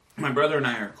My brother and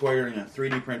I are acquiring a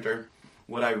 3D printer.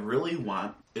 What I really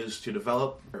want is to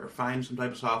develop or find some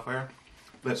type of software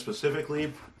that's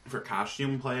specifically for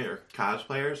costume play or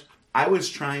cosplayers. I was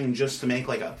trying just to make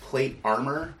like a plate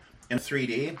armor in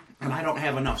 3D, and I don't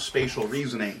have enough spatial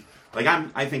reasoning. Like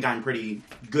I think I'm pretty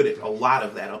good at a lot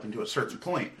of that up into a certain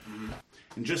point. Mm-hmm.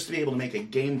 And just to be able to make a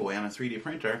Game Boy on a 3D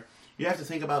printer, you have to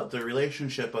think about the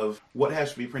relationship of what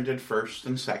has to be printed first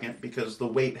and second, because the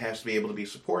weight has to be able to be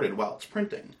supported while it's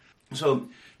printing. So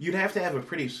you'd have to have a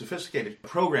pretty sophisticated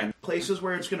program. Places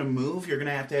where it's going to move, you're going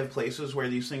to have places where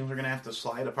these things are going to have to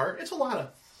slide apart. It's a lot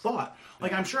of thought.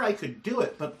 Like, I'm sure I could do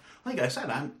it, but like I said,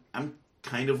 I'm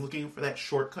kind of looking for that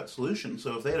shortcut solution.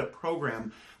 So if they had a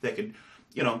program that could,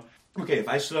 okay, if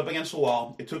I stood up against a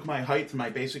wall, it took my height and my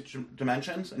basic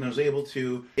dimensions, and I was able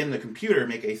to, in the computer,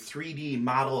 make a 3D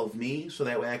model of me, so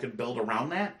that way I could build around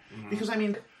that. Mm-hmm. Because,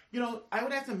 I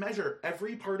would have to measure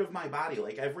every part of my body,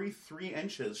 like every 3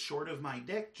 inches short of my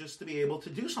dick, just to be able to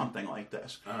do something like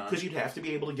this. Because you'd have to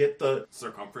be able to get the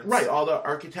circumference. Right, all the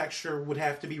architecture would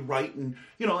have to be right. And,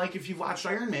 like if you've watched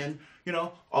Iron Man,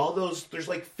 all those, there's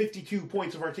like 52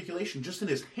 points of articulation just in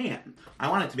his hand. I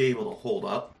want it to be able to hold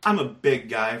up. I'm a big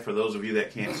guy, for those of you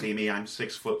that can't see me. I'm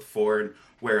 6'4" and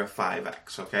wear a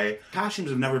 5X, okay?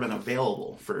 Costumes have never been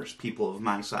available for people of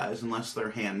my size unless they're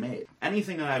handmade.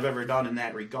 Anything that I've ever done in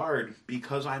that regard,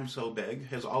 because I'm so big,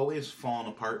 has always fallen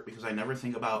apart because I never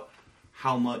think about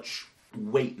how much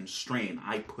weight and strain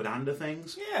I put onto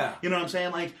things. Yeah. You know what I'm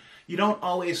saying? Like, you don't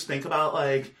always think about,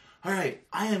 like, all right,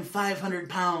 I am 500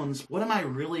 pounds. What am I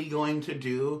really going to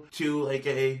do to, like,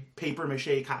 a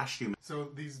papier-mâché costume? So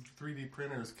these 3D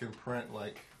printers can print,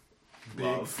 like,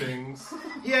 big things.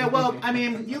 Yeah, well, I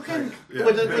mean, you can... Yeah,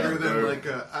 bigger than, like,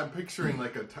 I'm picturing,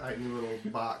 like, a tiny little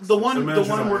box. The one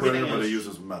we're getting but it is...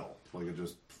 uses metal. Like, it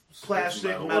just...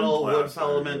 Plastic, metal, wood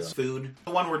filaments, food.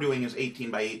 The one we're doing is 18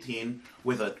 by 18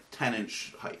 with a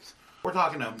 10-inch height. We're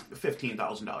talking a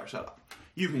 $15,000 setup.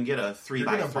 You can get a 3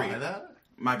 by 3. You're going to buy that?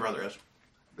 My brother is.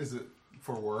 Is it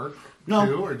for work? No,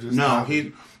 too, or just no.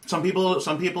 Some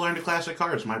people are into classic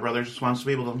cars. My brother just wants to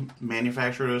be able to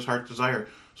manufacture to his heart's desire.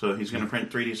 So he's going to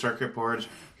print 3D circuit boards.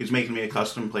 He's making me a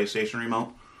custom PlayStation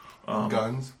remote.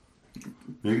 Guns. You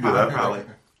can do that.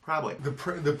 Probably.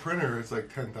 The printer is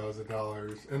like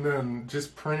 $10,000, and then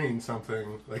just printing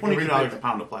something like $22 a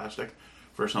pound of plastic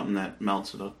for something that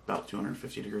melts at about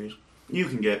 250 degrees. You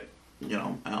can get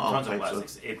all tons types of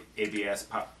plastics, ABS,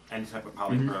 any type of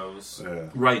polypros. Yeah.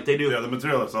 Right, they do. Yeah, the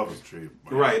material itself is cheap.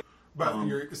 Right. But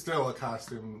you're still a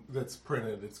costume that's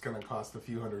printed. It's going to cost a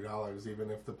few $100s,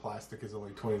 even if the plastic is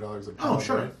only $20 a pound. Oh,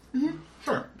 sure. Right? Mm-hmm.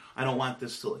 Sure. I don't want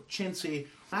this to look chintzy.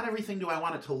 Not everything do I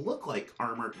want it to look like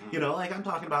armor. Like I'm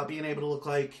talking about being able to look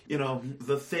like,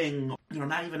 the Thing.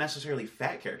 Not even necessarily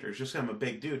fat characters. Just because I'm a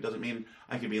big dude doesn't mean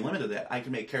I can be limited to that. I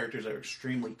can make characters that are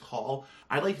extremely tall.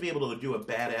 I'd like to be able to do a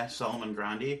badass Solomon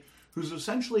Grundy, who's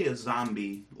essentially a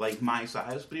zombie, like my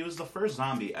size, but he was the first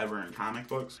zombie ever in comic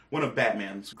books. One of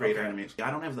Batman's great enemies.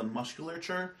 I don't have the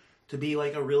musculature to be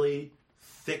like a really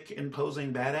thick,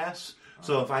 imposing badass.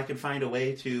 So if I could find a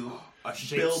way to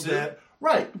build that...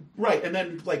 Right, and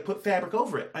then like put fabric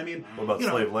over it. I mean... What about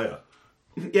Slave Leia?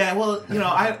 Yeah, well,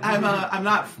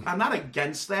 I'm not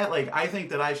against that. Like, I think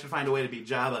that I should find a way to be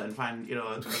Jabba and find,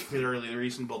 a clearly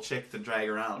reasonable chick to drag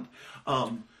around.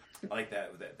 I like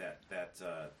that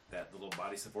little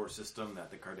body support system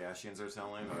that the Kardashians are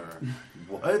selling, or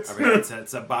what? I mean,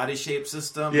 it's a body shape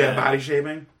system. Yeah, body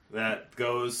shaping that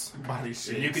goes body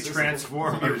shape. You can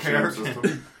transform your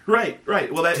character. Right.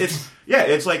 Well,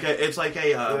 it's like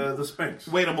a the Sphinx.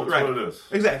 Wait a minute. That's Right. what it is.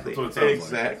 Exactly. That's what it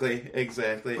sounds like.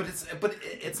 Exactly. But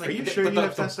it's like. Are you sure you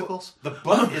have testicles? The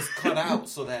butt is cut out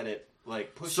so that it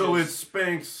like pushes. So it's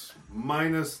Spanx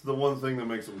minus the one thing that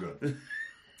makes them good.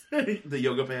 The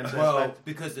yoga pants. Well,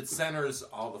 because it centers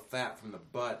all the fat from the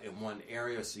butt in one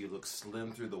area, so you look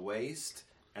slim through the waist,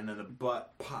 and then the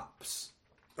butt pops.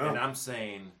 Oh. And I'm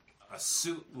saying a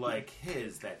suit like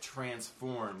his that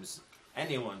transforms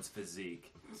anyone's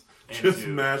physique just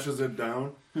mashes it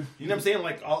down. You know what I'm saying?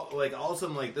 Like all of a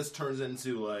sudden, like this turns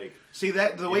into like. See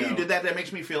that the way you did that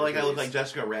makes me feel like I look like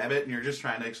Jessica Rabbit, and you're just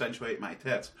trying to accentuate my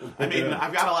tits. I mean,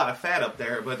 I've got a lot of fat up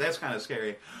there, but that's kind of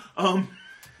scary.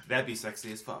 That'd be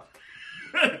sexy as fuck.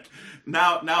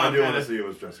 now I I'm do want kind to see you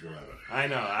as Jessica Rabbit. I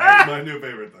know. My new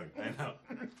favorite thing. I know.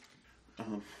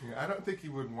 Yeah, I don't think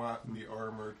you would want the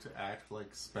armor to act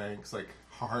like Spanx, like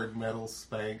hard metal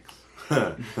Spanx.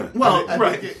 Well,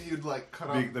 I think you'd like cut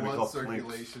off They'd be blood called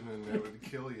circulation and it would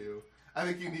kill you. I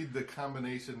think you need the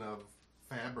combination of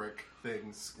fabric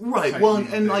things. Right. Well,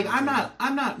 tightening and like things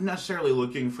I'm not necessarily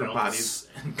looking for bodies.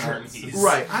 And gurneys.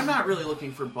 Right. I'm not really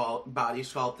looking for body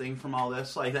sculpting from all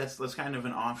this. Like that's kind of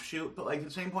an offshoot. But like at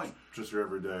the same point, Just your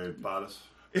everyday bodice.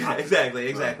 yeah, exactly.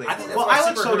 I think that's Well, why I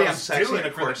look so damn superheroes sexy do in a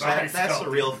it for the body corset. That's the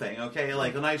sculpting. real thing, okay?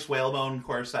 Like a nice whalebone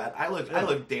corset. I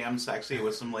look damn sexy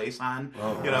with some lace on,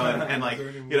 you know, and like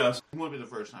you know, it won't be the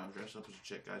first time I've dressed up as a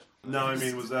chick, guys. No, I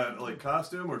mean, was that like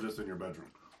costume or just in your bedroom?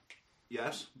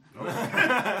 Yes.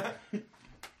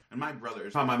 And my brother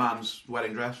saw my mom's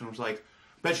wedding dress and was like,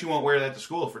 "Bet you won't wear that to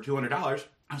school for $200."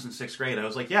 I was in 6th grade. I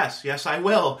was like, "Yes, I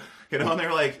will." You know, and they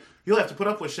were like, "You'll have to put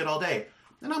up with shit all day."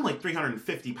 And I'm like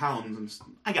 350 pounds,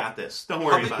 and I got this. Don't How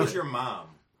worry big about was it. your mom?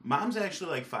 Mom's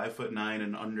actually like 5'9"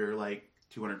 and under like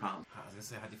 200 pounds. I was gonna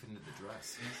say, how do you fit into the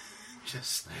dress?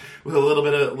 Just with a little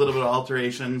bit of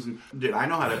alterations. And dude, I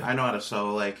know how to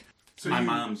sew like So my you,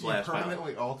 mom's you last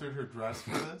permanently altered her dress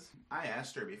for this? I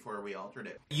asked her before we altered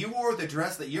it. You wore the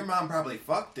dress that your mom probably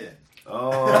fucked in.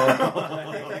 Oh.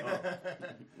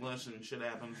 Listen, shit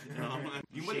happens. You know,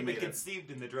 You She would have been made it.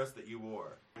 conceived in the dress that you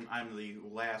wore. I'm the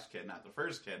last kid, not the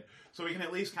first kid, so we can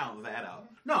at least count that out.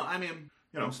 No, I mean,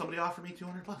 you know, somebody offered me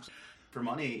 $200 for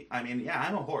money. I mean, yeah,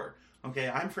 I'm a whore. Okay,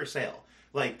 I'm for sale.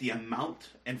 Like the amount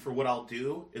and for what I'll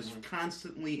do is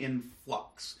constantly in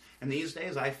flux. And these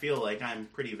days, I feel like I'm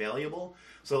pretty valuable.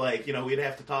 So, like, you know, we'd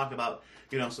have to talk about,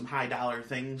 you know, some high dollar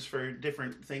things for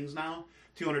different things now.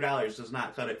 $200 does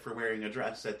not cut it for wearing a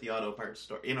dress at the auto parts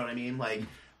store. You know what I mean? Like,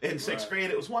 in 6th grade,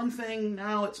 it was one thing.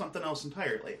 Now it's something else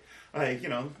entirely. Like, you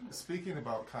know. Speaking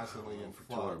about constantly in For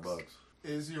flux, $200.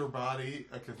 is your body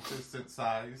a consistent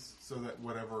size so that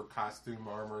whatever costume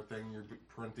armor thing you're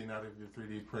printing out of your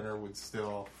 3D printer would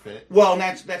still fit? Well, and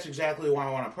that's exactly why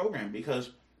I want to program, because,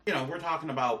 you know, we're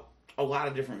talking about a lot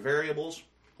of different variables.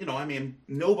 You know, I mean,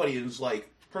 nobody is, like,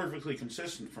 perfectly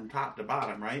consistent from top to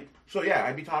bottom, right? So, yeah,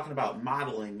 I'd be talking about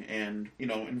modeling and, you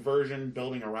know, inversion,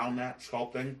 building around that,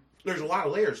 sculpting. There's a lot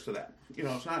of layers to that. You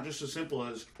know, it's not just as simple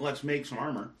as, let's make some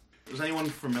armor. Is anyone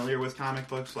familiar with comic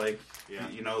books? Like,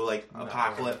 you know, like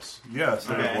Apocalypse? Yes,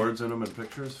 there Okay. are words in them and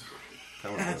pictures.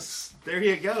 Kind of Yes. There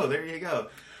you go.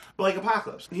 Like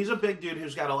Apocalypse. He's a big dude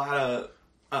who's got a lot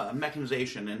of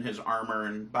mechanization in his armor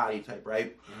and body type,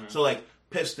 right? So like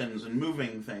pistons and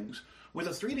moving things. With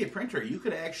a 3D printer, you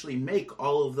could actually make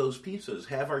all of those pieces,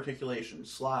 have articulation,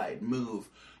 slide, move,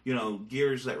 you know,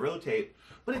 gears that rotate.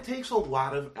 But it takes a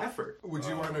lot of effort. Would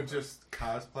you want to just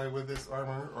cosplay with this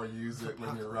armor or use it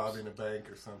when you're robbing a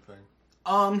bank or something?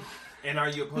 And are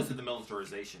you opposed to the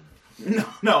militarization?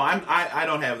 No, I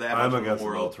don't have that. I'm much of a against the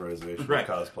moral. militarization Right.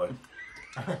 of cosplay.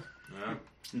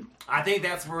 I think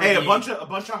that's where Hey, the- a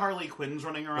bunch of Harley Quinns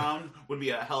running around would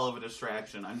be a hell of a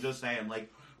distraction. I'm just saying,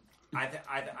 like, I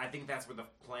think that's where the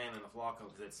plan and the flaw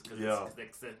comes. It's because Yeah.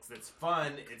 it's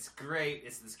fun, it's great,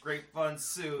 it's this great fun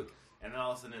suit, and then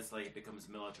all of a sudden it's like it becomes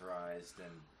militarized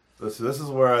and. This is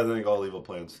where I think all evil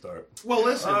plans start. well,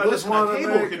 listen, I just a wanna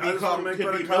table make- could I just wanna become make could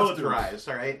better be costumes. militarized.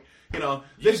 All right, you know,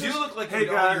 You this do is look like Hey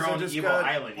you're on guys, your I own just evil got.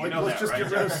 island. You Like, know let's that, just right?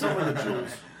 get rid of some of the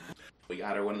Jews. we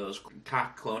got her one of those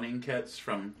cock cloning kits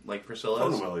from like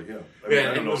Priscilla's. Clone Willy, yeah. I mean, I Yeah,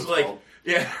 don't and know was what it's like, called.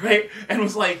 yeah, right, and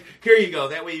was like, here you go.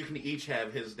 That way you can each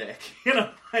have his dick. You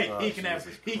know, like Oh, he can have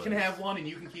Jesus he can Christ. have one, and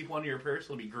you can keep one in your purse.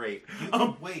 It'll be great.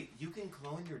 Wait, you can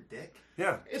clone your dick?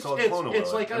 Yeah, It's called it's, Clone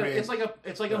it's Willy. like a I mean, it's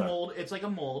like a yeah. mold. It's like a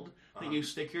mold that you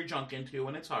stick your junk into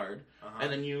when it's hard,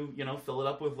 and then you know fill it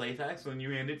up with latex, and then you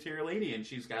hand it to your lady, and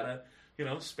she's got a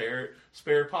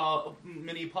spare Paul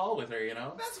mini Paul with her. You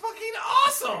know, That's fucking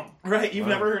awesome. right? You've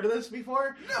Wow. never heard of this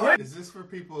before? No. Is this for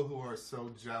people who are so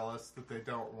jealous that they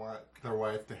don't want their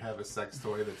wife to have a sex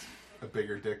toy that's a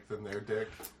bigger dick than their dick?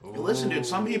 Listen, dude.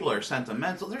 Some people are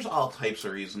sentimental. There's all types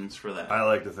of reasons for that. I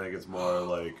like to think it's more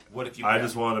like What if you? I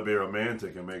just want to be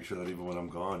romantic and make sure that even when I'm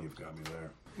gone, you've got me there.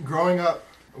 Growing up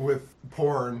with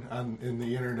porn in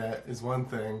the internet is one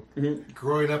thing.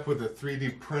 Growing up with a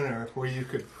 3D printer where you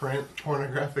could print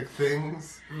pornographic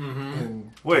things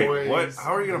and Wait, toys what?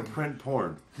 How are you going to and, print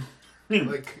porn?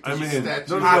 like I mean, statues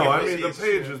no, and I mean the spaceships.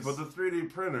 pages, but the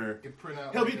 3D printer. You could print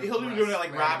out He'll be like a doing breast it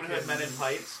like Robin Hood mannequin, Men in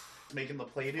Tights, making the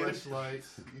play dude.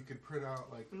 fleshlights. You could print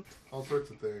out like all sorts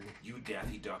of things. You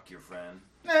Daffy Duck your friend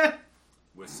Eh.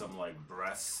 with some like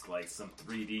breasts, like some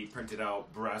 3D printed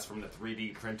out breasts from the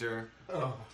 3D printer. Oh,